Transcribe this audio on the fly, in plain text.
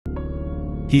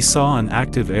He saw an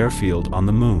active airfield on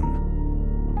the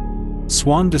moon.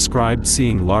 Swan described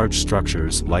seeing large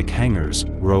structures like hangars,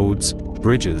 roads,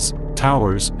 bridges,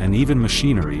 towers, and even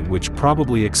machinery, which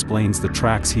probably explains the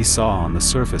tracks he saw on the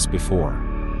surface before.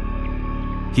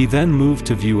 He then moved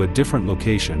to view a different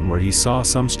location where he saw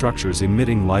some structures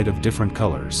emitting light of different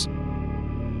colors.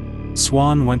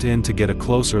 Swan went in to get a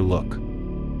closer look.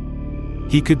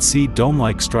 He could see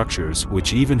dome-like structures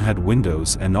which even had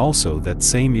windows and also that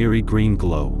same eerie green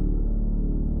glow.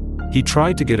 He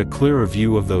tried to get a clearer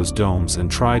view of those domes and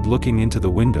tried looking into the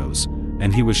windows,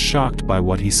 and he was shocked by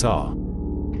what he saw.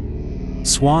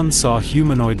 Swan saw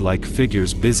humanoid-like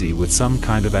figures busy with some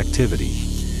kind of activity.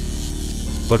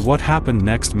 But what happened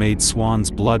next made Swan's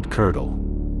blood curdle.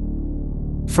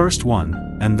 First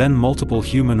one, and then multiple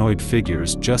humanoid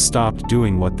figures just stopped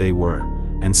doing what they were,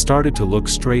 and started to look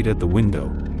straight at the window,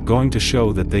 going to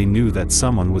show that they knew that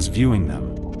someone was viewing them.